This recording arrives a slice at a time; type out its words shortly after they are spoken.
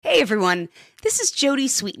everyone. This is Jody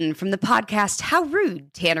Sweeten from the podcast How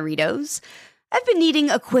Rude, Tanneritos. I've been needing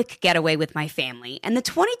a quick getaway with my family, and the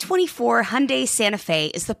 2024 Hyundai Santa Fe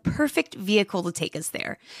is the perfect vehicle to take us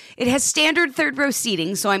there. It has standard third-row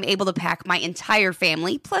seating, so I'm able to pack my entire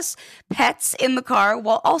family, plus pets, in the car,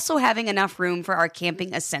 while also having enough room for our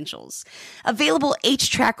camping essentials. Available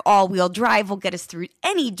H-Track all-wheel drive will get us through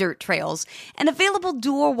any dirt trails, and available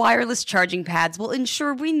dual wireless charging pads will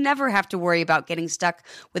ensure we never have to worry about getting stuck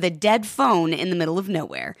with a dead phone in the middle of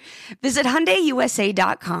nowhere. Visit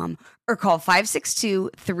HyundaiUSA.com or call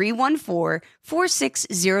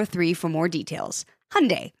 562-314-4603 for more details.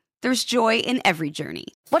 Hyundai, there's joy in every journey.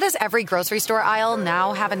 What does every grocery store aisle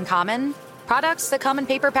now have in common? Products that come in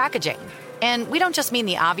paper packaging. And we don't just mean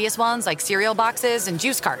the obvious ones like cereal boxes and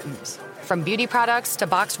juice cartons. From beauty products to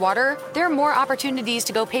boxed water, there are more opportunities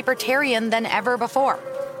to go papertarian than ever before.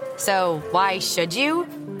 So why should you?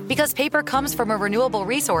 Because paper comes from a renewable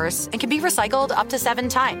resource and can be recycled up to 7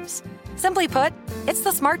 times. Simply put, it's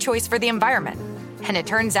the smart choice for the environment. And it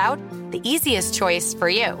turns out, the easiest choice for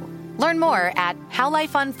you. Learn more at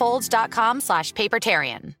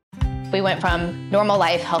howlifeunfolds.com/papertarian. We went from normal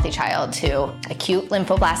life, healthy child to acute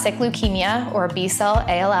lymphoblastic leukemia or B-cell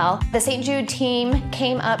ALL. The St. Jude team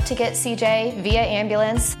came up to get CJ via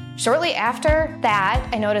ambulance. Shortly after that,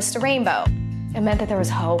 I noticed a rainbow. It meant that there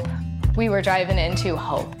was hope. We were driving into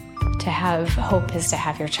hope. To have hope is to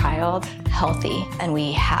have your child healthy, and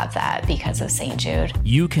we have that because of St. Jude.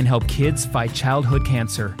 You can help kids fight childhood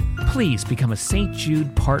cancer. Please become a St.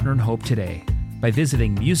 Jude Partner in Hope today by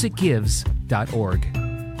visiting musicgives.org.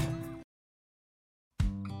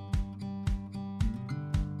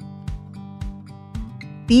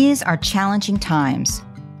 These are challenging times,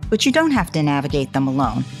 but you don't have to navigate them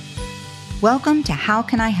alone. Welcome to How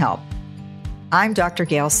Can I Help? I'm Dr.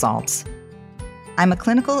 Gail Saltz. I'm a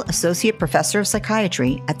clinical associate professor of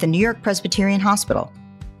psychiatry at the New York Presbyterian Hospital,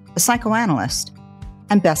 a psychoanalyst,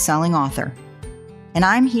 and best-selling author. And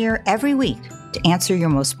I'm here every week to answer your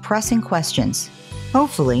most pressing questions,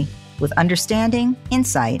 hopefully with understanding,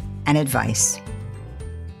 insight, and advice.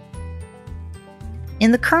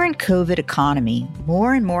 In the current COVID economy,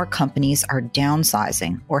 more and more companies are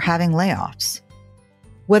downsizing or having layoffs.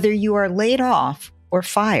 Whether you are laid off or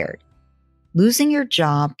fired, losing your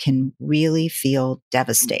job can really feel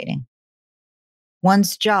devastating.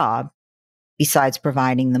 One's job, besides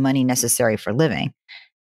providing the money necessary for living,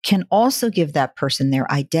 can also give that person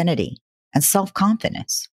their identity and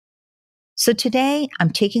self-confidence. So today, I'm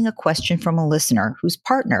taking a question from a listener whose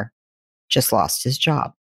partner just lost his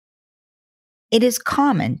job. It is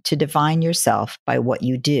common to define yourself by what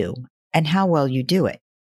you do and how well you do it.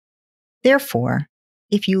 Therefore,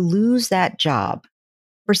 if you lose that job,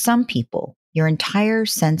 for some people, your entire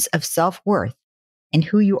sense of self-worth and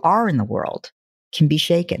who you are in the world can be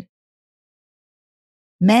shaken.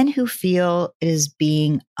 Men who feel it is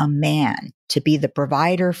being a man to be the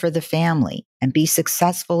provider for the family and be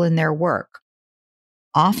successful in their work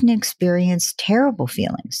often experience terrible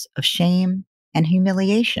feelings of shame and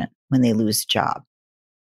humiliation when they lose a job.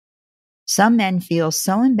 Some men feel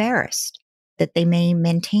so embarrassed that they may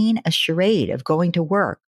maintain a charade of going to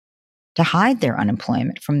work to hide their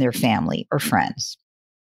unemployment from their family or friends.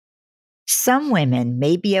 Some women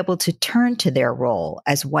may be able to turn to their role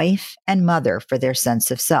as wife and mother for their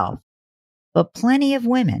sense of self, but plenty of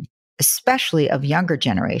women, especially of younger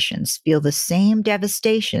generations, feel the same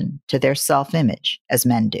devastation to their self-image as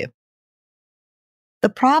men do. The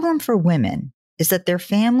problem for women is that their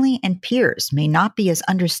family and peers may not be as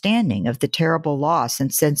understanding of the terrible loss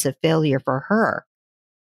and sense of failure for her,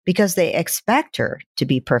 because they expect her to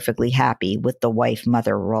be perfectly happy with the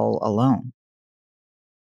wife-mother role alone.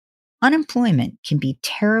 Unemployment can be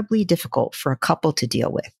terribly difficult for a couple to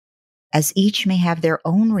deal with, as each may have their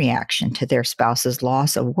own reaction to their spouse's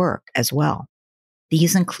loss of work as well.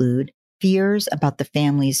 These include fears about the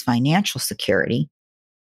family's financial security,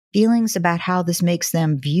 feelings about how this makes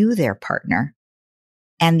them view their partner,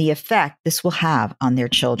 and the effect this will have on their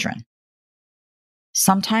children.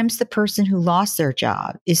 Sometimes the person who lost their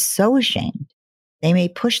job is so ashamed, they may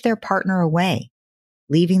push their partner away,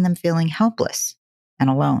 leaving them feeling helpless and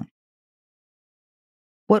alone.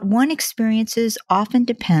 What one experiences often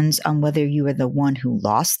depends on whether you are the one who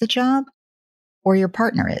lost the job or your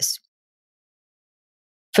partner is.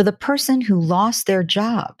 For the person who lost their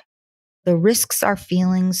job, the risks are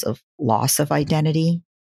feelings of loss of identity,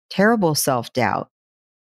 terrible self-doubt,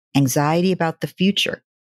 anxiety about the future,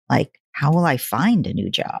 like, how will I find a new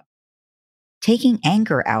job? Taking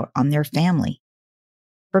anger out on their family.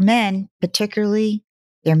 For men, particularly,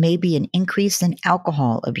 there may be an increase in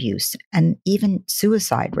alcohol abuse and even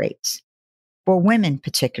suicide rates. For women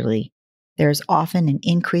particularly, there is often an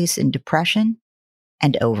increase in depression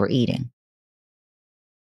and overeating.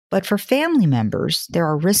 But for family members, there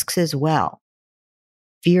are risks as well.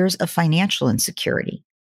 Fears of financial insecurity,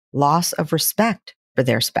 loss of respect for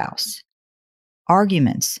their spouse,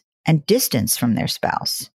 arguments and distance from their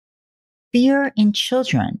spouse, fear in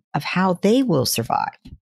children of how they will survive,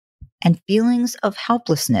 and feelings of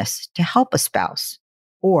helplessness to help a spouse,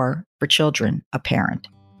 or for children, a parent.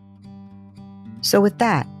 So with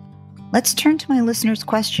that, let's turn to my listener's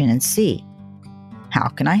question and see, how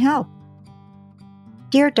can I help?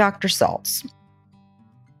 Dear Dr. Saltz,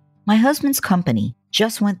 my husband's company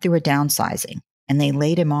just went through a downsizing and they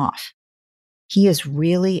laid him off. He is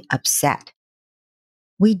really upset.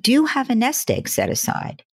 We do have a nest egg set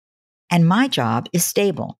aside, and my job is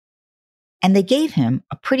stable. And they gave him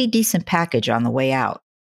a pretty decent package on the way out.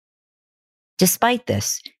 Despite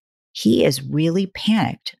this, he is really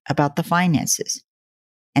panicked about the finances.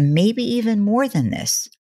 And maybe even more than this,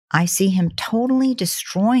 I see him totally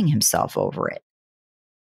destroying himself over it.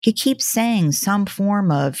 He keeps saying some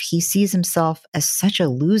form of he sees himself as such a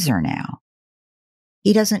loser now.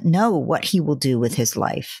 He doesn't know what he will do with his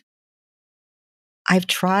life. I've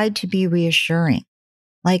tried to be reassuring,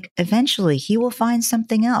 like eventually he will find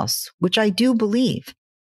something else, which I do believe.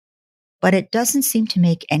 But it doesn't seem to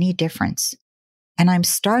make any difference, and I'm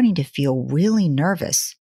starting to feel really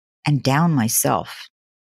nervous and down myself.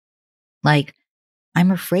 Like, I'm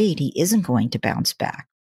afraid he isn't going to bounce back,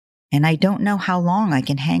 and I don't know how long I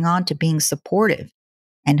can hang on to being supportive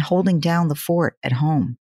and holding down the fort at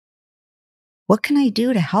home. What can I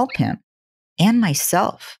do to help him and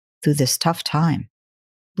myself through this tough time?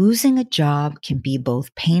 Losing a job can be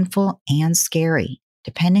both painful and scary,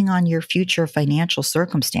 depending on your future financial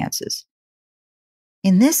circumstances.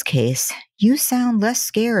 In this case, you sound less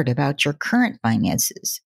scared about your current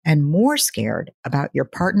finances and more scared about your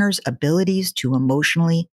partner's abilities to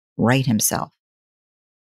emotionally right himself.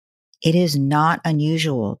 It is not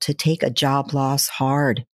unusual to take a job loss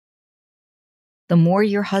hard. The more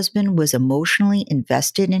your husband was emotionally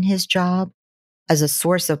invested in his job as a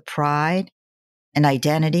source of pride and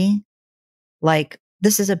identity, like,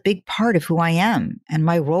 this is a big part of who I am and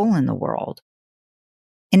my role in the world.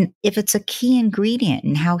 And if it's a key ingredient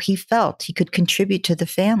in how he felt he could contribute to the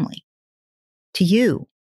family, to you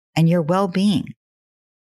and your well-being,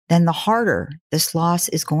 then the harder this loss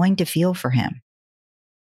is going to feel for him.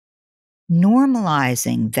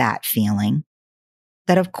 Normalizing that feeling,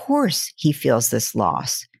 that of course he feels this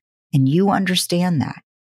loss, and you understand that,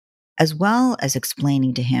 as well as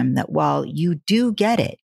explaining to him that while you do get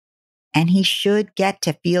it, and he should get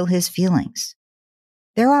to feel his feelings,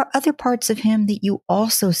 there are other parts of him that you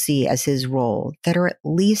also see as his role that are at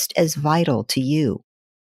least as vital to you.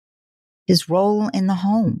 His role in the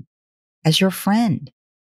home, as your friend,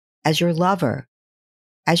 as your lover,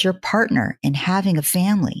 as your partner in having a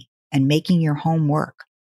family and making your home work.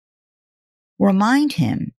 Remind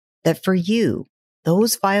him that for you,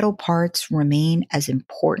 those vital parts remain as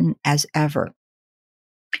important as ever,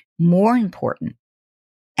 more important,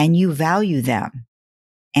 and you value them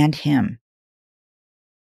and him.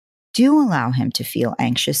 Do allow him to feel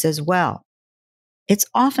anxious as well. It's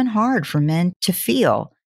often hard for men to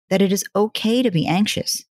feel that it is okay to be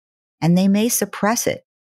anxious, and they may suppress it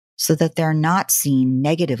so that they're not seen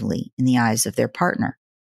negatively in the eyes of their partner.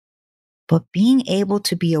 But being able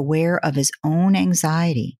to be aware of his own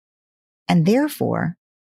anxiety and therefore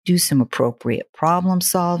do some appropriate problem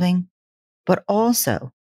solving, but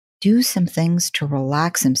also do some things to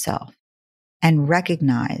relax himself and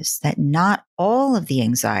recognize that not all of the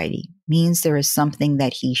anxiety means there is something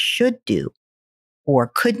that he should do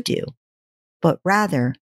or could do, but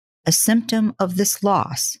rather a symptom of this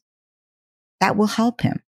loss that will help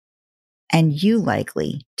him and you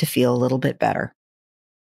likely to feel a little bit better.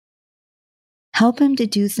 Help him to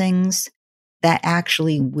do things that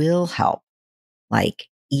actually will help, like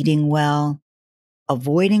eating well,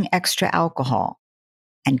 avoiding extra alcohol,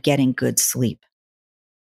 and getting good sleep.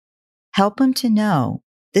 Help him to know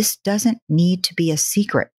this doesn't need to be a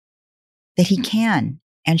secret, that he can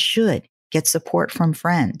and should get support from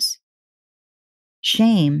friends.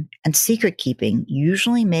 Shame and secret keeping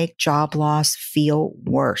usually make job loss feel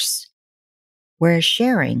worse, whereas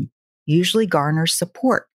sharing usually garners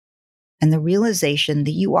support and the realization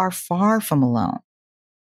that you are far from alone.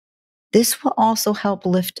 This will also help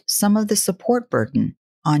lift some of the support burden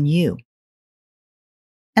on you.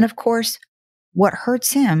 And of course, what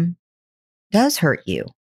hurts him does hurt you.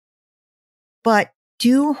 But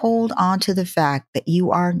do hold on to the fact that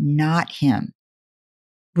you are not him.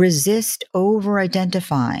 Resist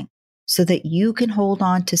over-identifying so that you can hold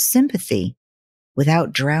on to sympathy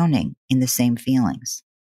without drowning in the same feelings.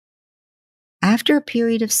 After a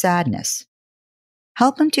period of sadness,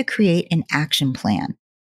 help him to create an action plan,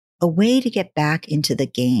 a way to get back into the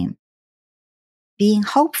game. Being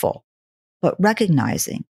hopeful, but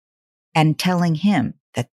recognizing and telling him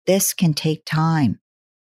that this can take time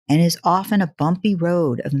and is often a bumpy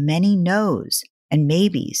road of many no's and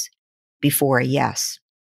maybes before a yes.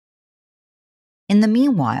 In the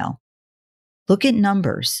meanwhile, look at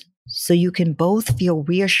numbers so you can both feel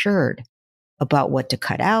reassured about what to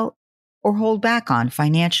cut out or hold back on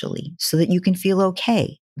financially so that you can feel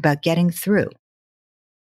okay about getting through.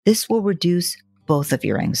 This will reduce both of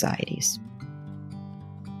your anxieties.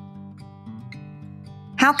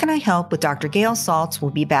 How Can I Help with Dr. Gail Saltz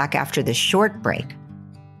will be back after this short break.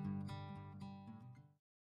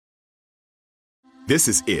 This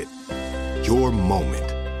is it. Your moment.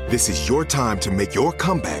 This is your time to make your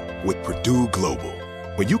comeback with Purdue Global.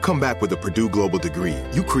 When you come back with a Purdue Global degree,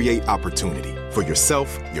 you create opportunity for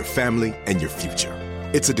yourself, your family, and your future.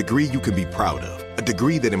 It's a degree you can be proud of, a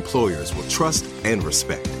degree that employers will trust and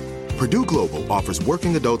respect. Purdue Global offers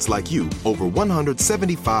working adults like you over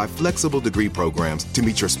 175 flexible degree programs to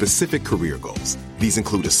meet your specific career goals. These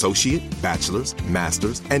include associate, bachelor's,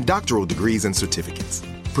 master's, and doctoral degrees and certificates.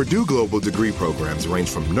 Purdue Global degree programs range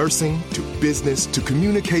from nursing to business to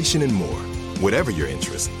communication and more. Whatever your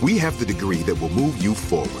interest, we have the degree that will move you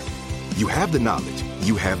forward. You have the knowledge,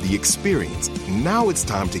 you have the experience. Now it's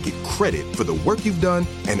time to get credit for the work you've done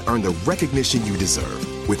and earn the recognition you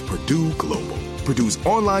deserve with Purdue Global, Purdue's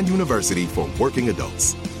online university for working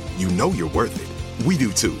adults. You know you're worth it. We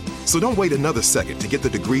do too. So don't wait another second to get the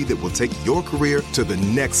degree that will take your career to the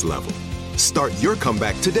next level. Start your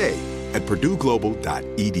comeback today at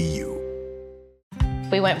purdueglobal.edu.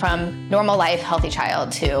 We went from normal life, healthy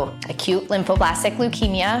child to acute lymphoblastic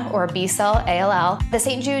leukemia, or B-cell ALL. The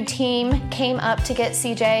St. Jude team came up to get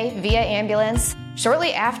CJ via ambulance.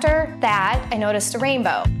 Shortly after that, I noticed a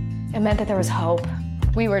rainbow. It meant that there was hope.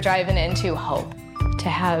 We were driving into hope. To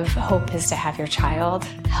have hope is to have your child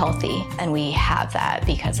healthy, and we have that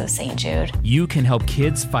because of St. Jude. You can help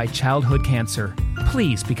kids fight childhood cancer.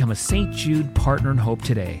 Please become a St. Jude Partner in Hope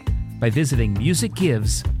today by visiting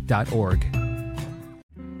musicgives.org.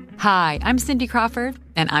 Hi, I'm Cindy Crawford,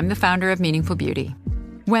 and I'm the founder of Meaningful Beauty.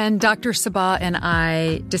 When Dr. Sabah and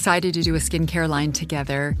I decided to do a skincare line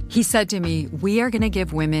together, he said to me, we are going to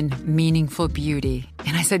give women meaningful beauty.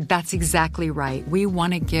 And I said, that's exactly right. We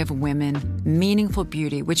want to give women meaningful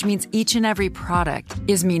beauty, which means each and every product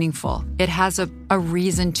is meaningful. It has a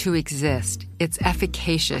reason to exist. It's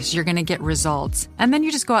efficacious. You're going to get results. And then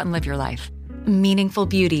you just go out and live your life. Meaningful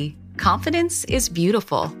Beauty. Confidence is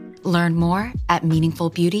beautiful. Learn more at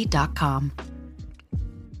meaningfulbeauty.com.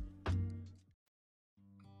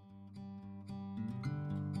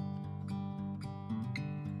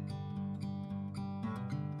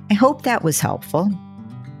 I hope that was helpful.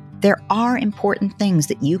 There are important things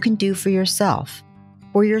that you can do for yourself,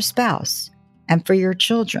 for your spouse, and for your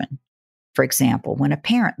children. For example, when a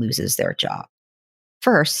parent loses their job.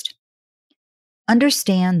 First,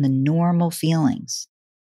 understand the normal feelings.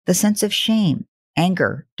 The sense of shame,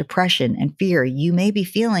 anger, depression, and fear you may be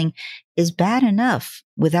feeling is bad enough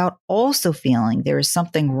without also feeling there is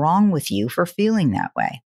something wrong with you for feeling that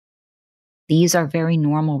way. These are very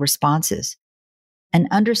normal responses. And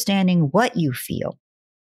understanding what you feel,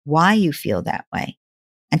 why you feel that way,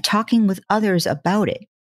 and talking with others about it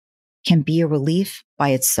can be a relief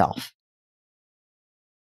by itself.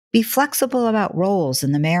 Be flexible about roles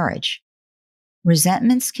in the marriage.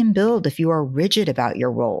 Resentments can build if you are rigid about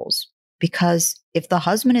your roles, because if the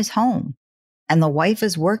husband is home and the wife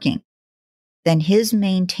is working, then his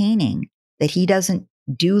maintaining that he doesn't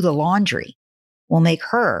do the laundry will make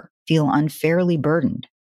her feel unfairly burdened.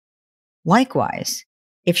 Likewise,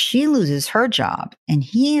 if she loses her job and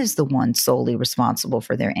he is the one solely responsible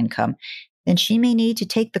for their income, then she may need to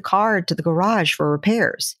take the car to the garage for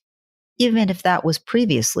repairs, even if that was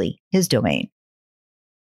previously his domain.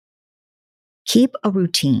 Keep a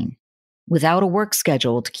routine without a work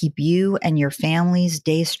schedule to keep you and your family's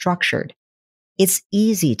day structured. It's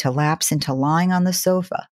easy to lapse into lying on the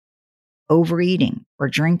sofa, overeating or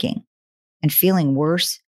drinking, and feeling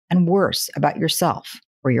worse and worse about yourself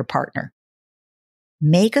or your partner.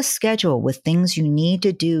 Make a schedule with things you need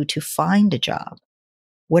to do to find a job,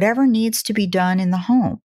 whatever needs to be done in the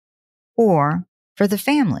home, or for the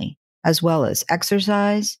family, as well as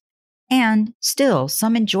exercise and still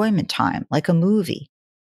some enjoyment time like a movie.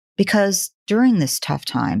 Because during this tough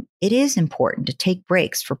time, it is important to take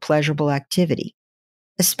breaks for pleasurable activity,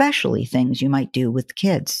 especially things you might do with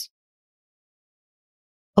kids.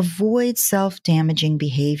 Avoid self-damaging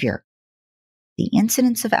behavior. the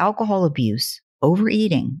incidence of alcohol abuse,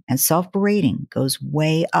 overeating, and self-berating goes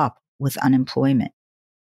way up with unemployment.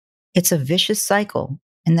 It's a vicious cycle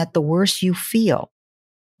in that the worse you feel,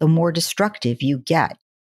 the more destructive you get,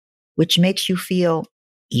 which makes you feel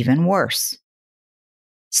even worse.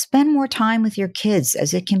 Spend more time with your kids,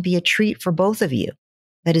 as it can be a treat for both of you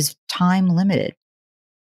that is time limited.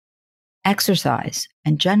 Exercise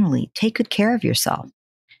and generally take good care of yourself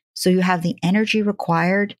so you have the energy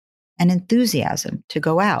required and enthusiasm to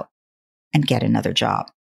go out and get another job.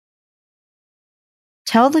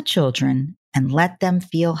 Tell the children and let them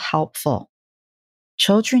feel helpful.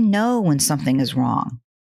 Children know when something is wrong.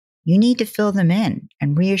 You need to fill them in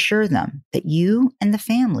and reassure them that you and the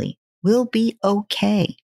family will be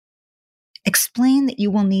okay. Explain that you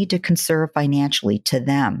will need to conserve financially to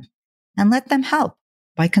them and let them help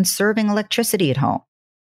by conserving electricity at home,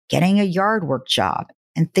 getting a yard work job,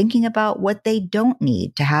 and thinking about what they don't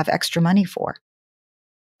need to have extra money for.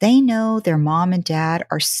 They know their mom and dad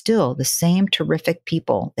are still the same terrific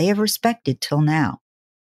people they have respected till now.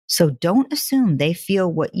 So don't assume they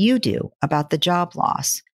feel what you do about the job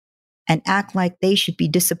loss and act like they should be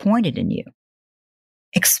disappointed in you.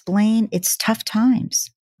 Explain it's tough times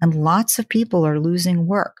and lots of people are losing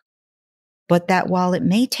work, but that while it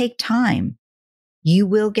may take time, you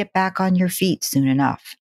will get back on your feet soon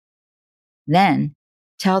enough. Then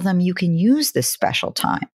tell them you can use this special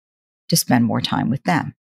time to spend more time with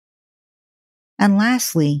them. And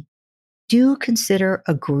lastly, do consider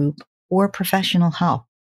a group or professional help.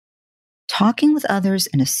 Talking with others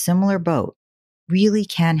in a similar boat really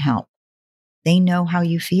can help. They know how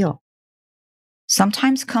you feel.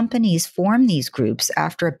 Sometimes companies form these groups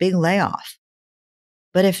after a big layoff.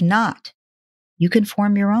 But if not, you can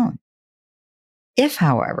form your own. If,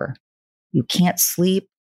 however, you can't sleep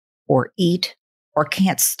or eat or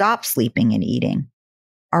can't stop sleeping and eating,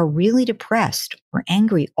 are really depressed or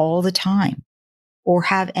angry all the time, or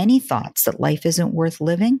have any thoughts that life isn't worth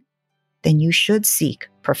living, then you should seek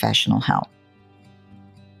professional help.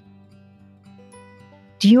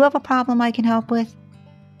 Do you have a problem I can help with?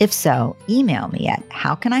 If so, email me at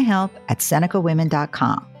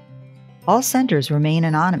howcanihelp@senecawomen.com. All senders remain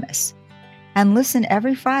anonymous. And listen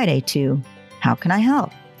every Friday to How Can I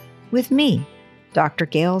Help? With me, Dr.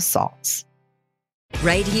 Gail Saltz.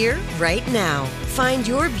 Right here, right now. Find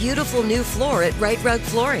your beautiful new floor at Rite Rug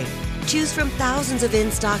Flooring. Choose from thousands of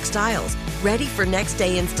in-stock styles, ready for next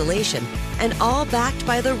day installation, and all backed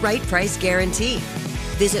by the right price guarantee.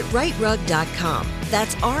 Visit riterug.com.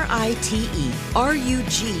 That's RITERUG.com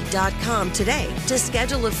today to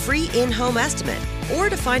schedule a free in-home estimate or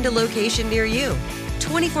to find a location near you.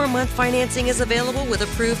 24-month financing is available with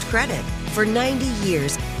approved credit. For 90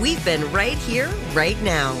 years, we've been right here, right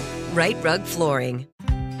now. Rite Rug Flooring.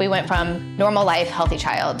 We went from normal life, healthy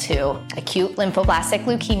child to acute lymphoblastic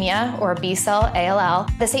leukemia, or B-cell ALL.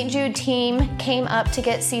 The St. Jude team came up to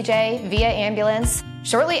get CJ via ambulance.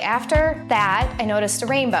 Shortly after that, I noticed a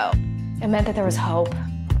rainbow. It meant that there was hope.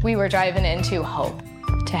 We were driving into hope.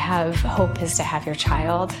 To have hope is to have your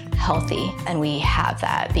child healthy, and we have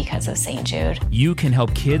that because of St. Jude. You can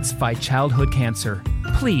help kids fight childhood cancer.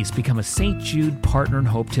 Please become a St. Jude Partner in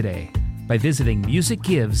Hope today by visiting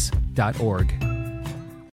musicgives.org.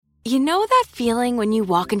 You know that feeling when you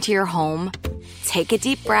walk into your home, take a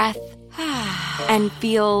deep breath, and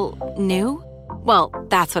feel new? Well,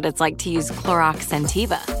 that's what it's like to use Clorox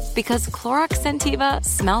Scentiva. Because Clorox Scentiva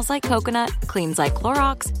smells like coconut, cleans like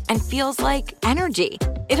Clorox, and feels like energy.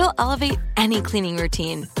 It'll elevate any cleaning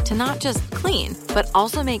routine to not just clean, but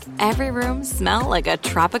also make every room smell like a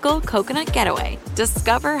tropical coconut getaway.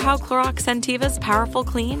 Discover how Clorox Scentiva's powerful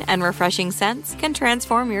clean and refreshing scents can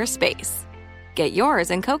transform your space. Get yours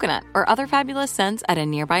in coconut or other fabulous scents at a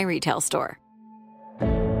nearby retail store.